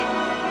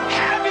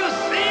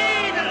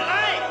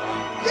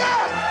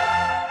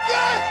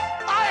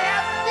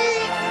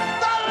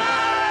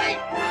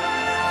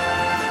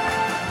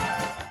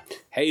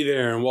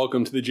there, and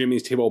welcome to the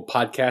Jimmy's Table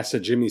podcast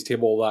at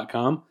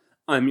jimmystable.com.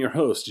 I'm your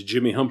host,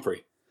 Jimmy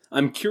Humphrey.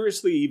 I'm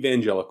curiously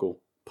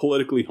evangelical,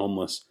 politically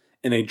homeless,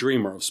 and a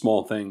dreamer of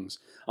small things.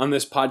 On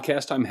this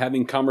podcast, I'm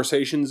having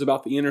conversations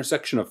about the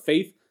intersection of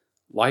faith,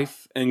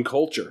 life, and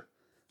culture.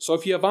 So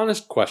if you have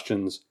honest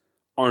questions,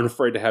 aren't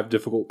afraid to have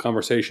difficult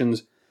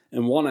conversations,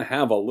 and want to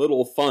have a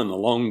little fun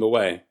along the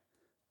way,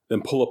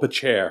 then pull up a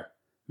chair.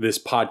 This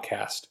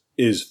podcast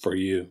is for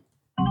you.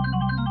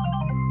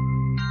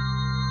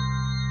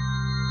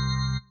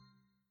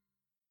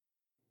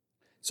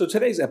 So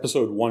today's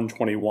episode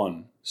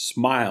 121,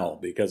 Smile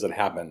Because It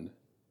Happened.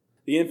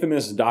 The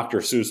infamous Dr.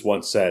 Seuss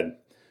once said,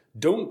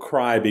 "Don't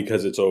cry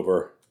because it's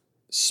over,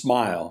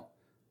 smile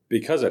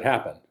because it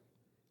happened."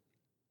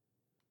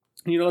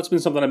 You know, that's been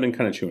something I've been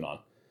kind of chewing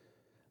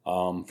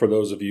on. For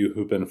those of you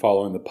who've been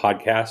following the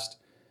podcast,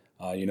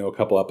 a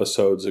couple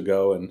episodes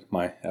ago in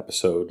my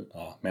episode,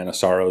 Man of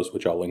Sorrows,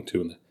 which I'll link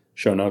to in the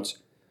show notes,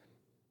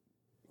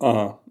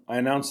 I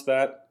announced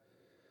that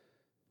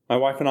my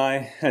wife and I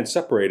had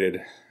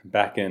separated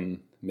back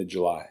in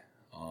mid-July,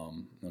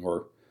 and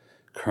we're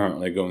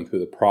currently going through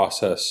the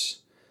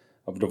process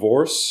of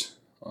divorce.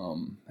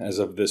 As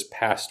of this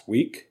past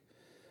week,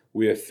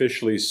 we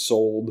officially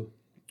sold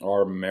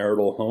our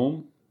marital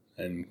home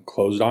and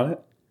closed on it.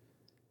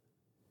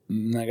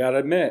 And I gotta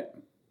admit,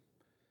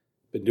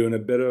 been doing a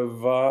bit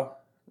of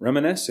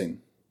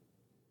reminiscing.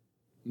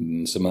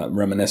 And some of that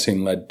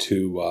reminiscing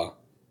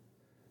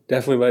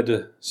definitely led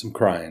to some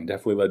crying,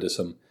 definitely led to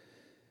some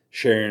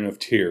sharing of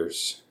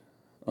tears.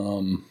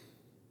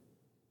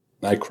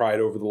 I cried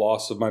over the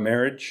loss of my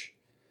marriage.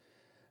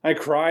 I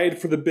cried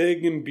for the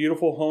big and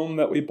beautiful home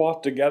that we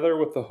bought together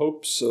with the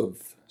hopes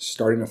of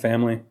starting a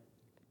family.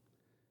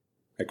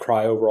 I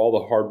cry over all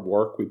the hard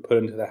work we put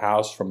into the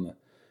house, from the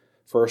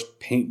first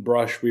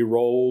paintbrush we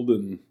rolled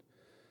and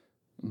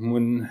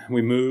when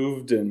we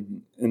moved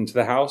into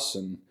the house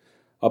and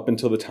up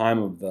until the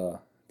time of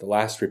the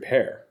last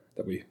repair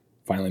that we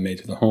finally made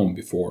to the home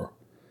before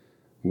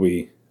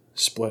we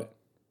split.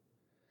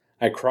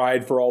 I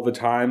cried for all the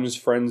times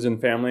friends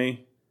and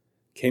family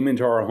came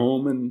into our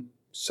home and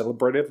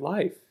celebrated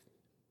life.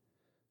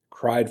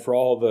 Cried for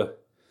all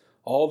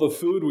the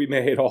food we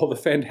made, all the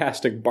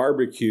fantastic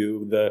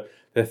barbecue, the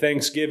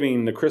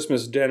Thanksgiving, the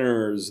Christmas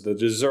dinners, the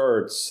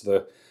desserts,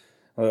 the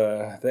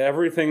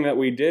everything that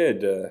we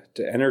did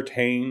to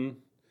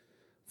entertain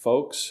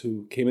folks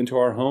who came into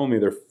our home,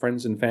 either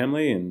friends and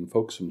family and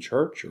folks from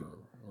church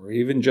or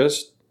even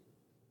just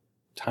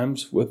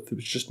times it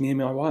was just me and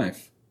my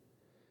wife.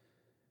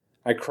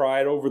 I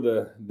cried over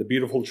the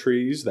beautiful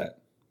trees that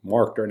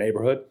marked our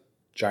neighborhood.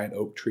 Giant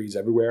oak trees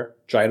everywhere.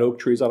 Giant oak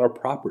trees on our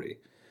property.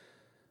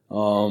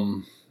 It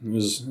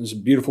was a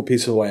beautiful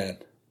piece of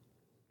land.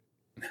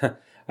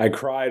 I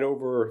cried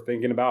over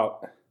thinking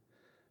about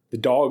the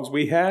dogs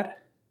we had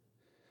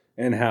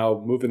and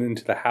how moving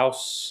into the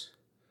house,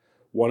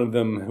 one of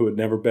them who had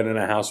never been in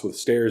a house with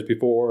stairs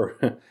before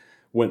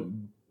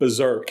went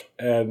berserk.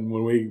 And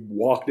when we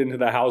walked into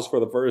the house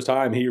for the first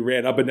time, he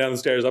ran up and down the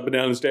stairs, up and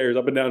down the stairs,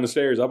 up and down the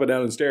stairs, up and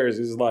down the stairs.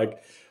 He's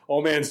like, "Oh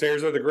man,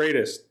 stairs are the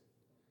greatest."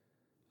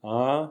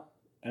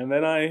 And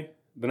then I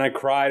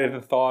cried at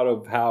the thought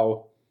of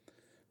how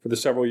for the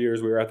several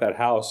years we were at that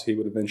house, he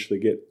would eventually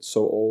get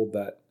so old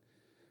that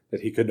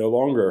he could no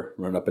longer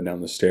run up and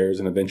down the stairs.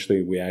 And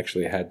eventually we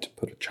actually had to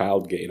put a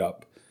child gate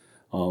up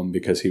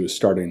because he was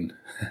starting,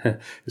 he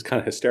was kind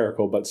of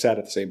hysterical, but sad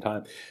at the same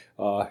time.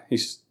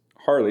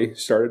 Harley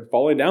started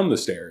falling down the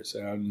stairs,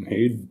 and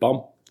he'd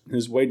bump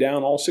his way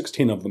down all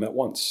 16 of them at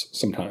once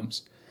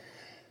sometimes.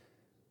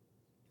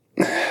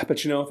 But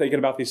thinking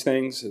about these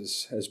things,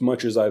 as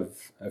much as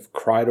I've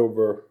cried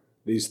over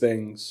these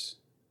things,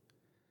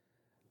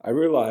 I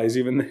realize,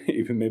 even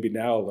maybe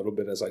now a little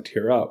bit as I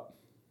tear up,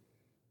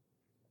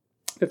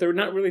 that they're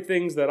not really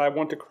things that I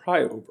want to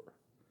cry over.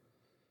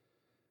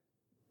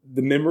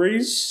 The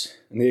memories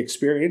and the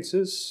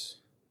experiences,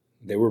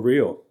 they were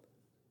real.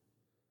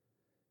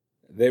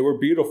 They were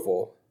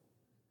beautiful,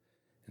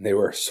 and they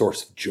were a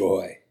source of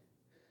joy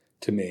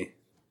to me.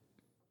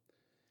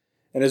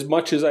 And as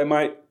much as I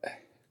might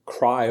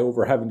cry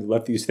over having to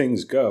let these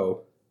things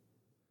go,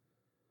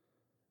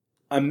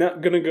 I'm not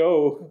going to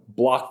go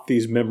block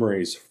these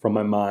memories from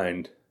my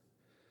mind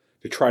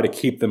to try to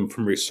keep them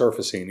from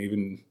resurfacing,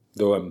 even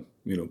though I'm,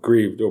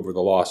 grieved over the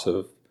loss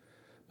of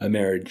my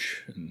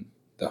marriage and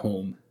the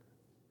home.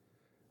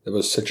 That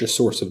was such a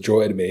source of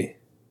joy to me.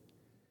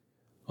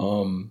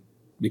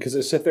 Because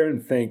I sit there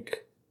and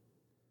think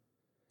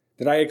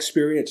that I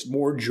experienced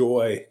more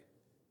joy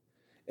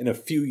in a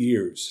few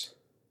years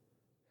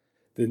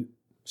than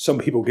some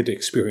people get to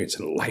experience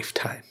in a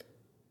lifetime.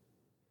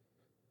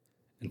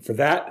 And for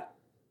that,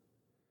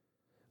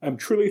 I'm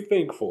truly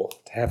thankful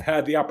to have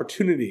had the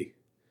opportunity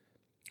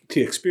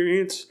to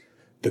experience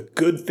the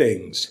good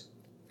things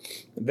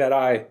that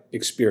I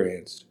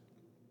experienced.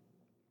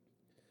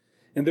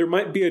 And there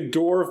might be a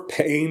door of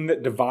pain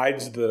that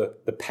divides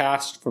the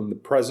past from the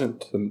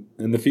present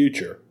and the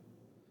future.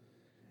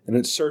 And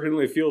it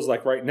certainly feels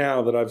like right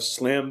now that I've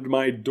slammed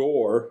my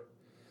door,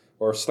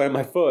 or slammed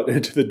my foot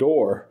into the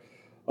door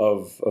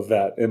of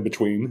that in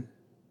between.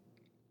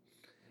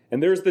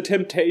 And there's the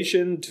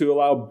temptation to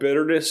allow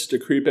bitterness to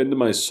creep into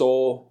my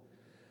soul.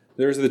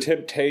 There's the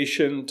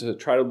temptation to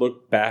try to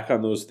look back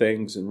on those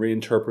things and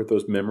reinterpret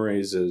those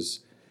memories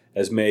as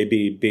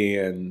maybe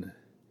being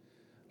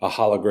a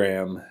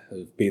hologram,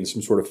 of being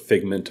some sort of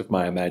figment of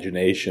my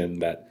imagination,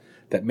 that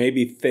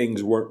maybe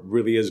things weren't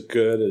really as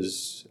good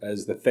as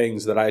the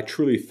things that I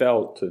truly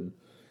felt, and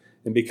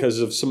because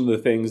of some of the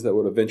things that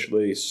would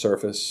eventually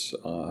surface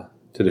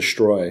to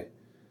destroy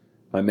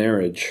my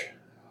marriage.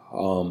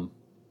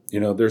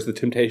 There's the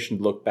temptation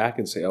to look back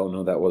and say, oh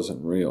no, that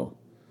wasn't real.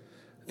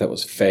 That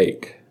was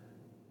fake.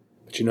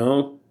 But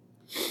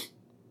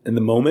in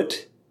the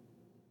moment,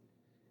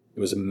 it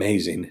was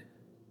amazing.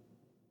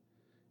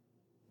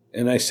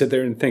 And I sit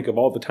there and think of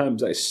all the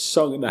times I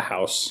sung in the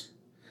house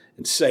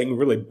and sang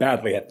really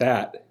badly at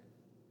that.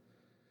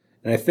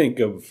 And I think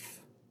of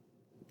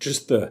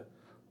just the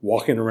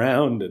walking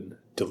around and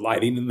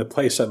delighting in the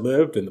place I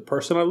lived and the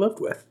person I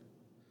lived with,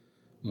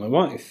 my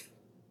wife.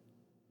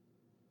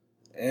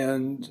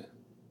 And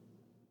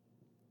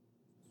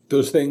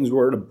those things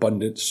were an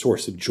abundant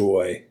source of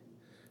joy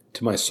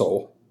to my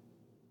soul.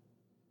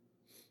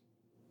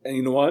 And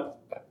you know what?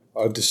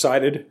 I've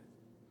decided,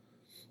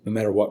 no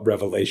matter what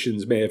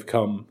revelations may have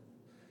come,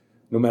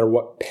 no matter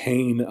what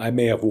pain I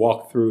may have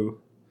walked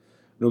through,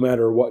 no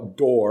matter what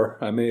door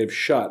I may have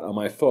shut on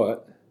my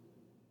foot,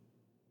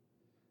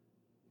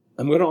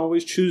 I'm going to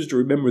always choose to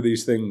remember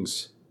these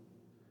things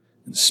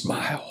and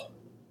smile.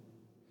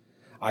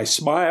 I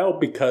smile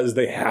because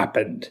they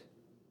happened.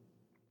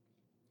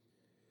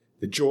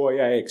 The joy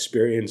I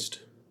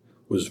experienced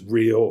was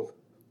real,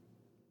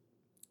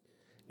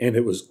 and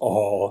it was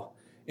all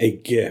a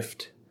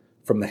gift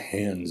from the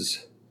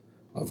hands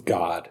of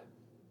God.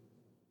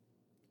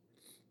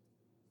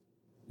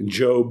 In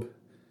Job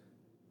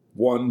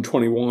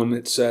 1:21,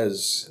 it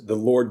says, "The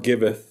Lord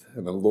giveth,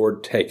 and the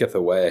Lord taketh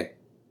away.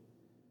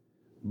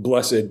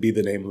 Blessed be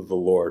the name of the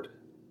Lord."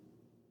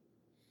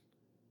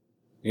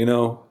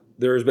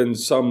 There's been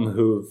some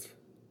who've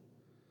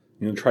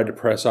tried to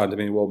press on to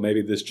me, well,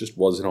 maybe this just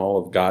wasn't all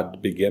of God to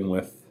begin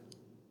with.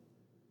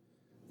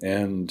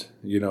 And,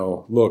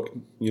 look,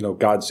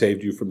 God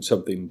saved you from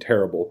something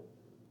terrible.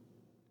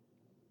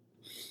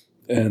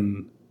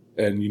 And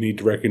you need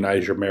to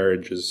recognize your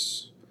marriage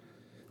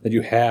that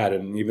you had,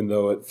 and even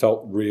though it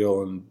felt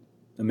real and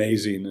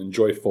amazing and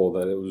joyful,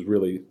 that it was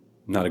really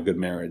not a good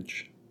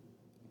marriage.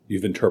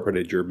 You've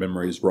interpreted your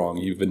memories wrong.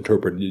 You've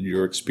interpreted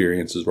your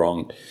experiences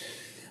wrong.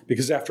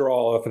 Because after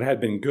all, if it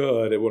had been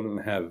good, it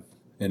wouldn't have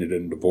ended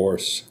in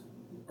divorce,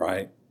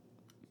 right?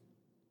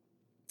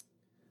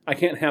 I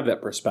can't have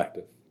that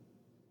perspective.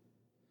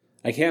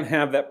 I can't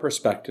have that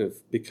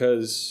perspective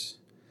because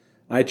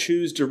I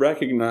choose to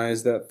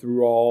recognize that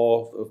through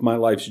all of my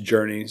life's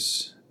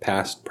journeys,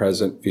 past,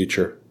 present,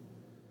 future,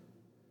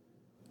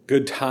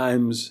 good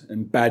times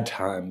and bad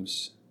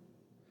times,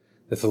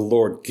 that the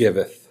Lord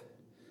giveth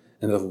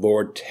and the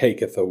Lord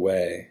taketh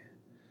away.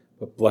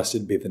 But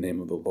blessed be the name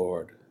of the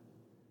Lord.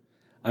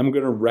 I'm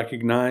going to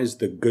recognize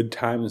the good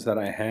times that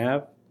I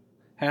have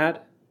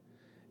had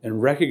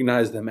and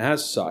recognize them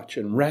as such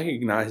and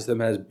recognize them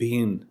as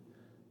being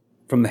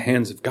from the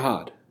hands of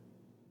God.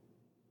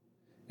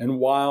 And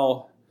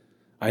while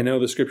I know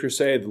the scriptures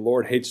say the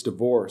Lord hates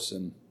divorce,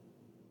 and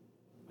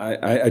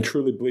I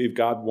truly believe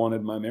God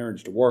wanted my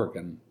marriage to work,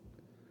 and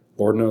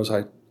Lord knows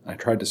I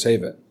tried to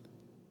save it.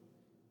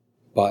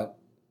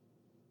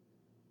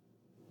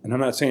 And I'm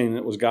not saying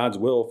it was God's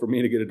will for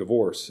me to get a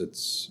divorce. It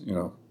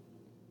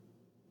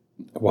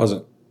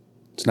wasn't.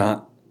 It's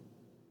not.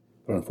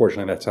 But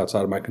unfortunately, that's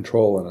outside of my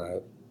control,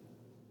 and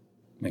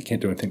I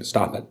can't do anything to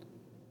stop it.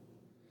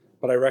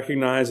 But I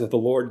recognize that the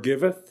Lord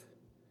giveth,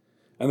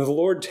 and the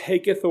Lord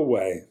taketh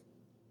away.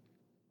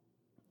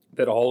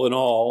 That all in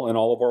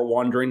all of our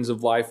wanderings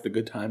of life, the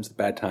good times, the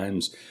bad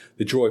times,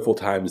 the joyful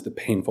times, the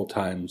painful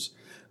times,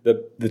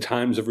 the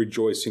times of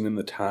rejoicing and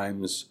the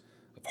times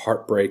of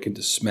heartbreak and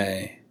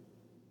dismay,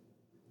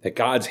 that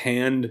God's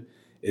hand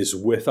is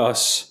with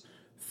us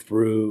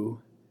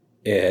through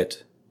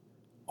it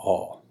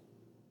all.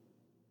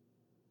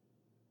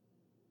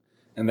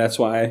 And that's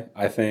why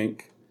I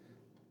think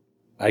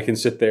I can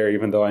sit there,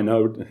 even though I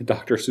know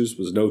Dr. Seuss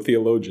was no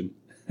theologian.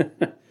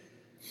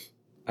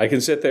 I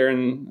can sit there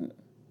and,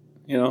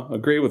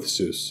 agree with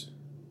Seuss.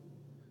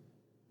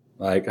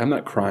 Like, I'm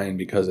not crying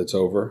because it's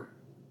over,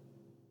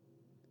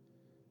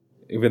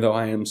 even though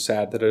I am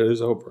sad that it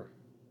is over.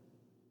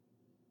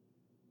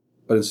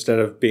 But instead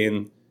of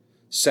being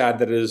sad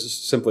that it is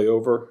simply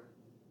over,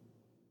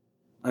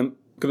 I'm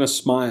going to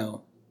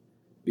smile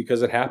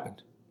because it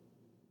happened.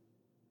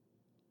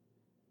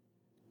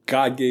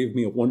 God gave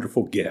me a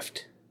wonderful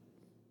gift.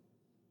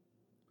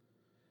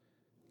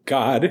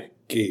 God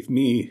gave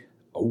me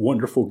a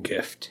wonderful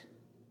gift.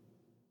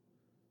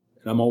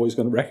 And I'm always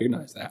going to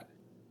recognize that.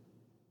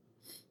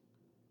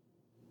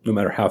 No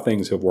matter how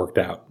things have worked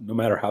out, no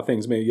matter how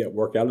things may yet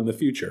work out in the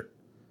future,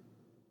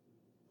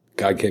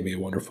 God gave me a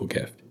wonderful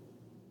gift.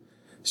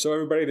 So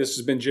everybody, this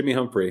has been Jimmy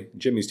Humphrey,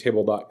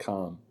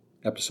 jimmystable.com,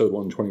 episode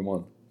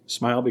 121.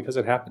 Smile because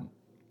it happened.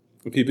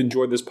 If you've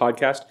enjoyed this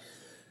podcast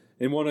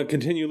and want to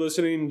continue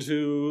listening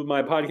to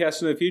my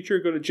podcast in the future,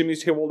 go to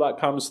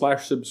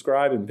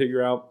jimmystable.com/subscribe and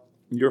figure out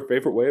your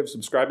favorite way of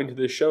subscribing to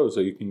this show so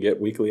you can get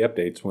weekly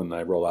updates when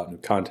I roll out new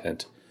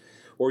content.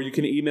 Or you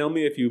can email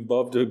me if you'd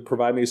love to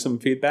provide me some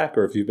feedback,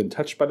 or if you've been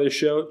touched by this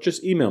show,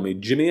 just email me,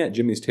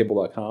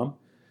 jimmy@jimmystable.com.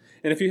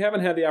 And if you haven't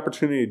had the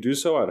opportunity to do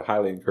so, I'd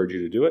highly encourage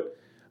you to do it.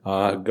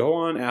 Go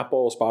on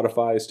Apple,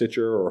 Spotify,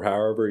 Stitcher, or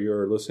however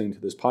you're listening to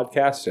this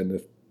podcast, and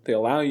if they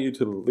allow you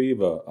to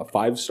leave a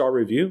 5-star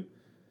review,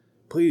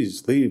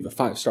 please leave a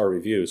 5-star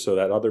review so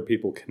that other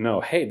people can know,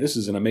 hey, this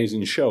is an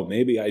amazing show.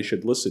 Maybe I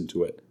should listen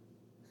to it.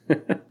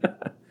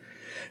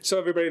 So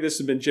everybody, this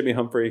has been Jimmy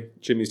Humphrey,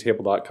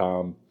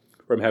 jimmystable.com,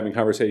 where I'm having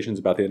conversations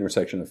about the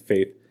intersection of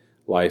faith,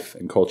 life,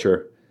 and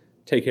culture.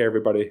 Take care,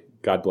 everybody.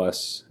 God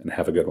bless, and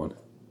have a good one.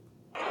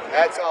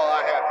 That's all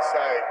I have to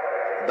say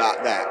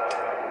about that.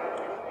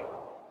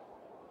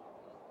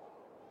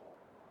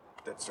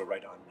 That's so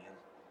right on, man.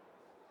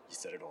 You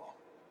said it all.